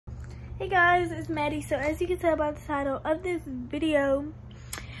Hey guys, it's Maddie. So as you can tell by the title of this video,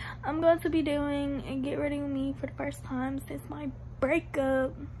 I'm going to be doing a get ready with me for the first time since my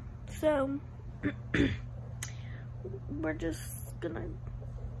breakup. So we're just gonna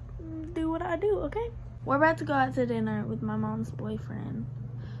do what I do, okay? We're about to go out to dinner with my mom's boyfriend.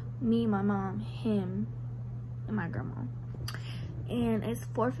 Me, my mom, him, and my grandma. And it's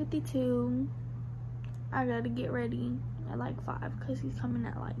 4:52. I gotta get ready at like 5 because he's coming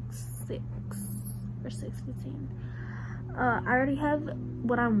at like 6 or 6:15. I already have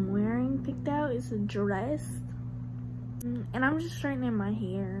what I'm wearing picked out. It's a dress, and I'm just straightening my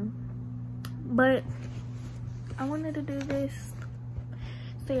hair, but I wanted to do this.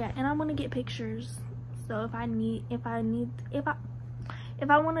 So yeah, and I'm gonna get pictures. So if I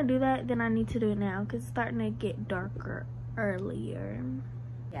want to do that, then I need to do it now because it's starting to get darker earlier.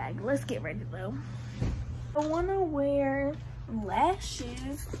 Yeah, let's get ready though. I want to wear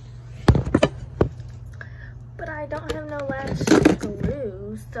lashes, but I don't have no lash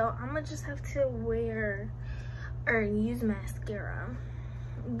glue, so I'm gonna just have to wear or use mascara.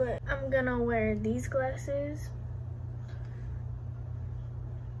 But I'm gonna wear these glasses.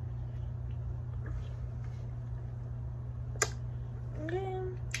 Okay.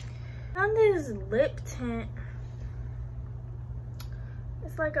 On this lip tint,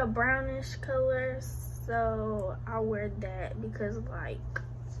 it's like a brownish color, so I'll wear that because like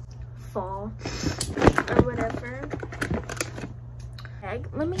fall or whatever.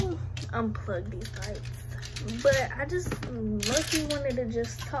 Let me unplug these lights, but I just mostly wanted to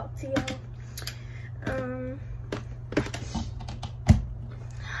just talk to y'all.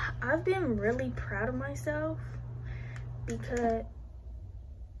 I've been really proud of myself because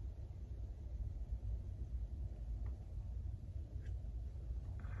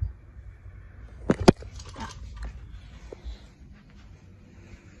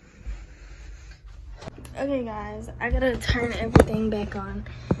okay guys, I gotta turn everything back on.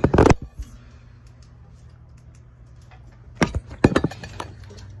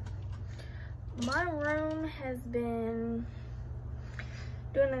 My room has been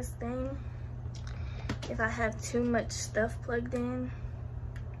doing this thing. If I have too much stuff plugged in,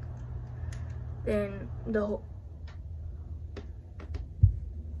 then the whole...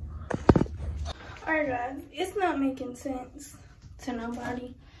 Alright guys, it's not making sense to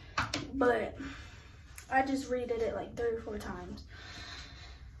nobody, but I just redid it like 3 or 4 times.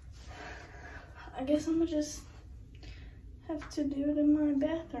 I guess I'm gonna just have to do it in my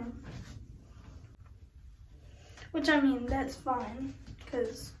bathroom. Which, I mean, that's fine,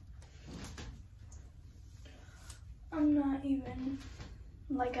 because I'm not even,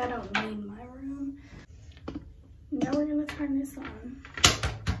 like, I don't need my room. Now we're gonna turn this on.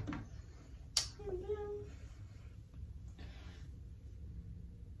 And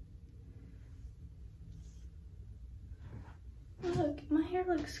then, look, my hair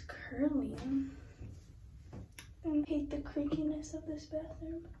looks curly. I hate the creakiness of this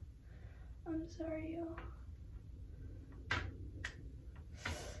bathroom. I'm sorry, y'all.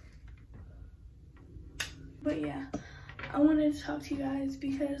 But yeah, I wanted to talk to you guys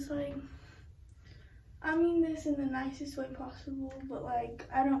because, like, I mean this in the nicest way possible, but like,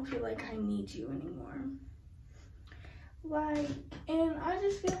 I don't feel like I need you anymore. Like, and I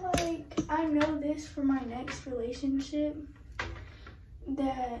just feel like I know this for my next relationship,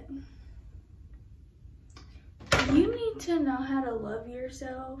 that you need to know how to love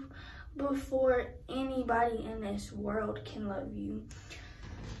yourself before anybody in this world can love you.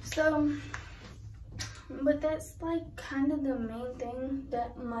 So, but that's like kind of the main thing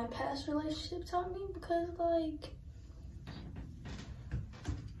that my past relationship taught me, because like,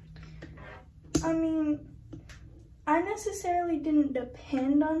 I mean, I necessarily didn't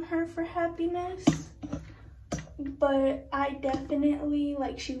depend on her for happiness, but I definitely,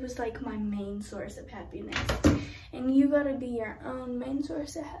 like, she was like my main source of happiness, and you gotta be your own main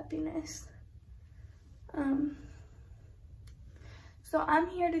source of happiness. So I'm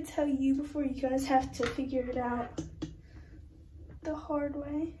here to tell you before you guys have to figure it out the hard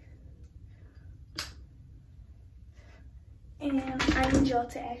way. And I need y'all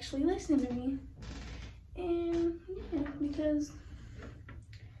to actually listen to me. And yeah, because,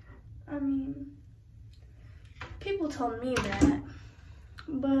 I mean, people told me that,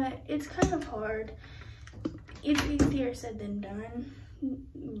 but it's kind of hard. It's easier said than done,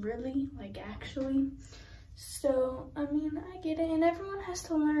 really, like actually. So, I mean, I get it, and everyone has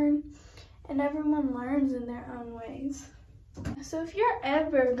to learn, and everyone learns in their own ways. So if you're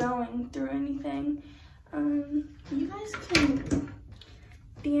ever going through anything, you guys can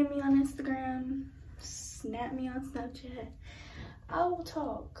DM me on Instagram, snap me on Snapchat. I will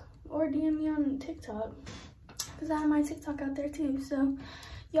talk. or DM me on TikTok, because I have my TikTok out there too. So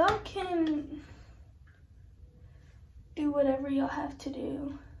y'all can do whatever y'all have to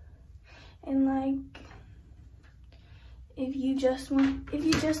do. And like, if you just want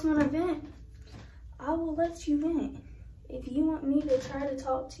to vent, I will let you vent. If you want me to try to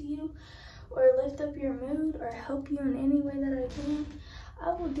talk to you or lift up your mood or help you in any way that I can,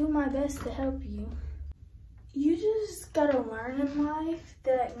 I will do my best to help you. You just gotta learn in life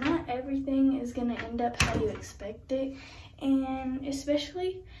that not everything is gonna end up how you expect it, and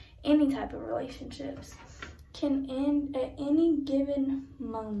especially any type of relationships can end at any given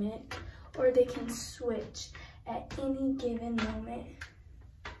moment, or they can switch at any given moment.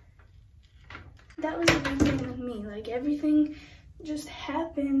 That was the big thing with me. Like, everything just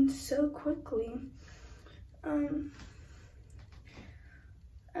happened so quickly.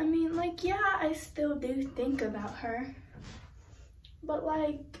 I mean, like, yeah, I still do think about her, but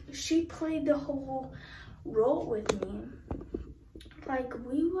like, she played the whole role with me. Like,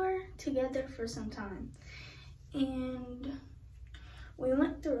 we were together for some time, and we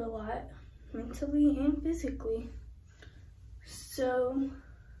went through a lot, mentally and physically. So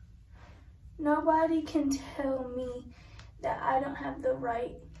nobody can tell me that I don't have the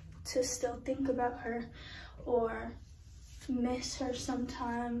right to still think about her or miss her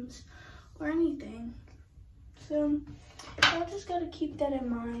sometimes or anything. So I just gotta keep that in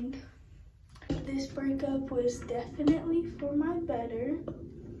mind. This breakup was definitely for my better,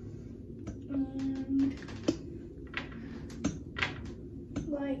 and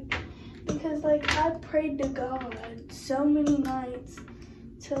like, because like, I prayed to God so many nights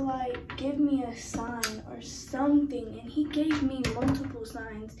to like give me a sign or something, and he gave me multiple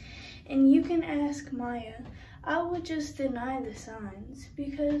signs. And you can ask Maya, I would just deny the signs,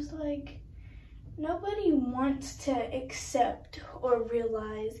 because like, nobody wants to accept or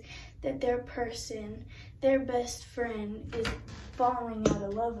realize that their person, their best friend, is falling out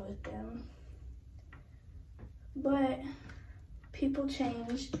of love with them. But people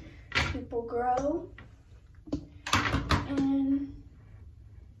change, people grow, and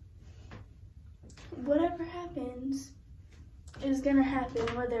whatever happens is gonna happen,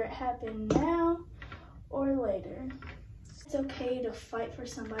 whether it happened now or later. It's okay to fight for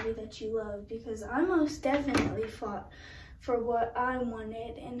somebody that you love, because I most definitely fought for what I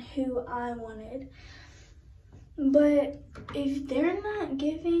wanted and who I wanted. But if they're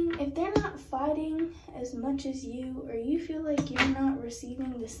not fighting as much as you, or you feel like you're not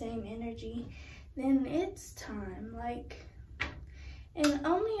receiving the same energy, then it's time. Like, and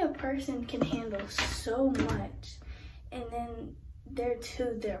only a person can handle so much, and then they're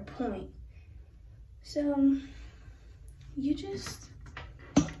to their point. So you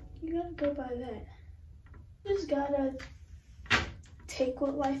gotta go by that. You just gotta take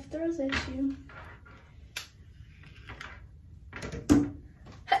what life throws at you.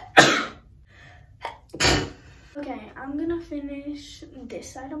 Okay, I'm gonna finish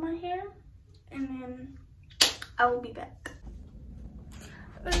this side of my hair, and then I will be back.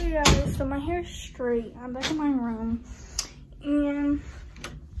 Okay guys, so my hair's straight. I'm back in my room, and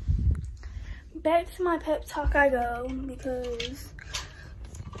back to my pep talk I go, because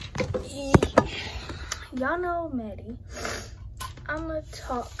y'all know Maddie. I'm gonna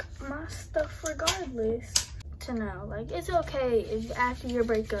talk my stuff regardless. To know, like, it's okay if after your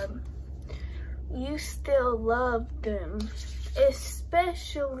breakup you still love them,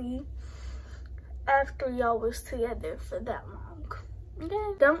 especially after y'all was together for that long.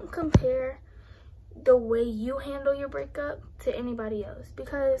 Okay, don't compare the way you handle your breakup to anybody else,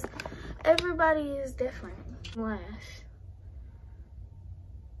 because everybody is different.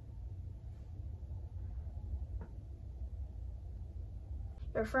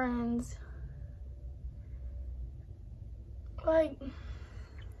 Your friends, like,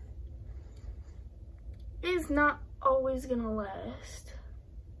 it's not always gonna last.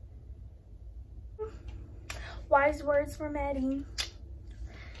 Wise words from Maddie.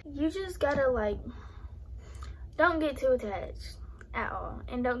 You just gotta, like, don't get too attached at all,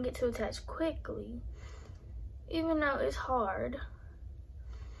 and don't get too attached quickly. Even though it's hard,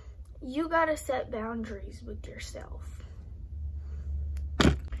 you gotta set boundaries with yourself.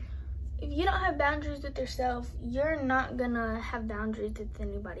 If you don't have boundaries with yourself, you're not gonna have boundaries with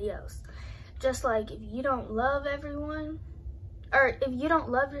anybody else. Just like, if you don't love everyone, or if you don't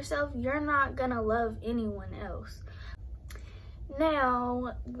love yourself, you're not gonna love anyone else.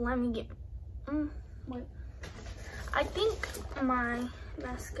 Now, let me get, wait. I think my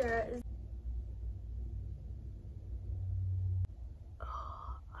mascara is,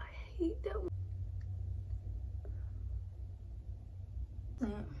 oh, I hate that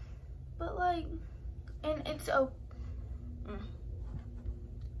one. But like, and it's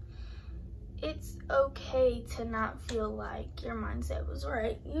okay to not feel like your mindset was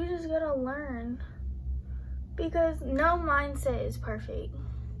right. You just gotta learn, because no mindset is perfect.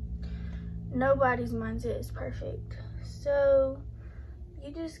 Nobody's mindset is perfect. So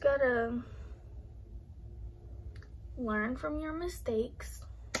you just gotta learn from your mistakes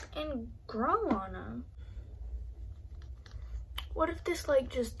and grow on them. What if this like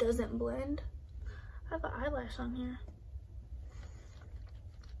just doesn't blend? I have an eyelash on here.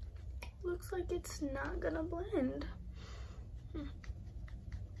 Looks like it's not gonna blend.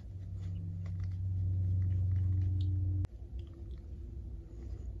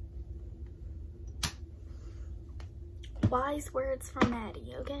 Wise words from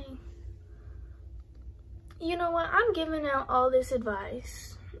Maddie, okay? You know what? I'm giving out all this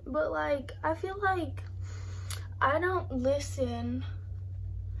advice, but like, I feel like I don't listen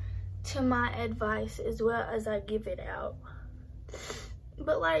to my advice as well as I give it out.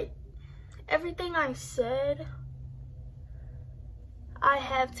 But like, everything I said, I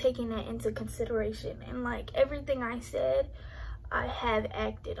have taken it into consideration, and like everything I said, I have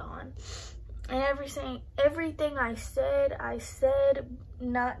acted on. And everything I said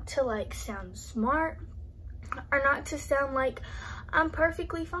not to like sound smart or not to sound like I'm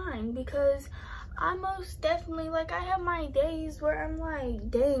perfectly fine, because I most definitely, like, I have my days where I'm like,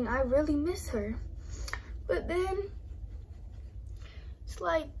 dang, I really miss her. But then it's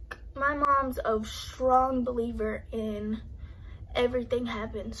like, my mom's a strong believer in everything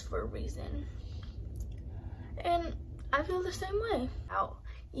happens for a reason. And I feel the same way.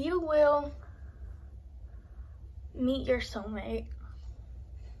 You will meet your soulmate.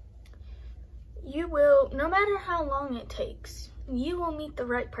 You will, no matter how long it takes, you will meet the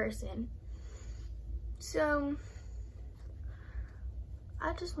right person. So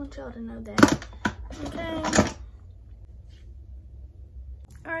I just want y'all to know that, okay?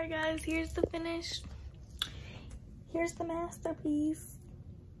 Alright guys, here's the finish. Here's the masterpiece.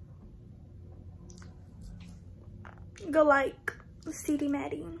 Go like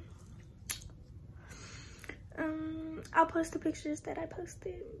cdmaddie. I'll post the pictures that I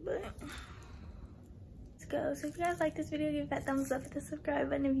posted, but let's go. So if you guys like this video, give that thumbs up, hit the subscribe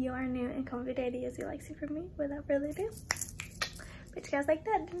button if you are new, and comment ideas you like to see from me. Without further ado, but you guys like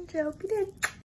that, didn't you? I hope you did.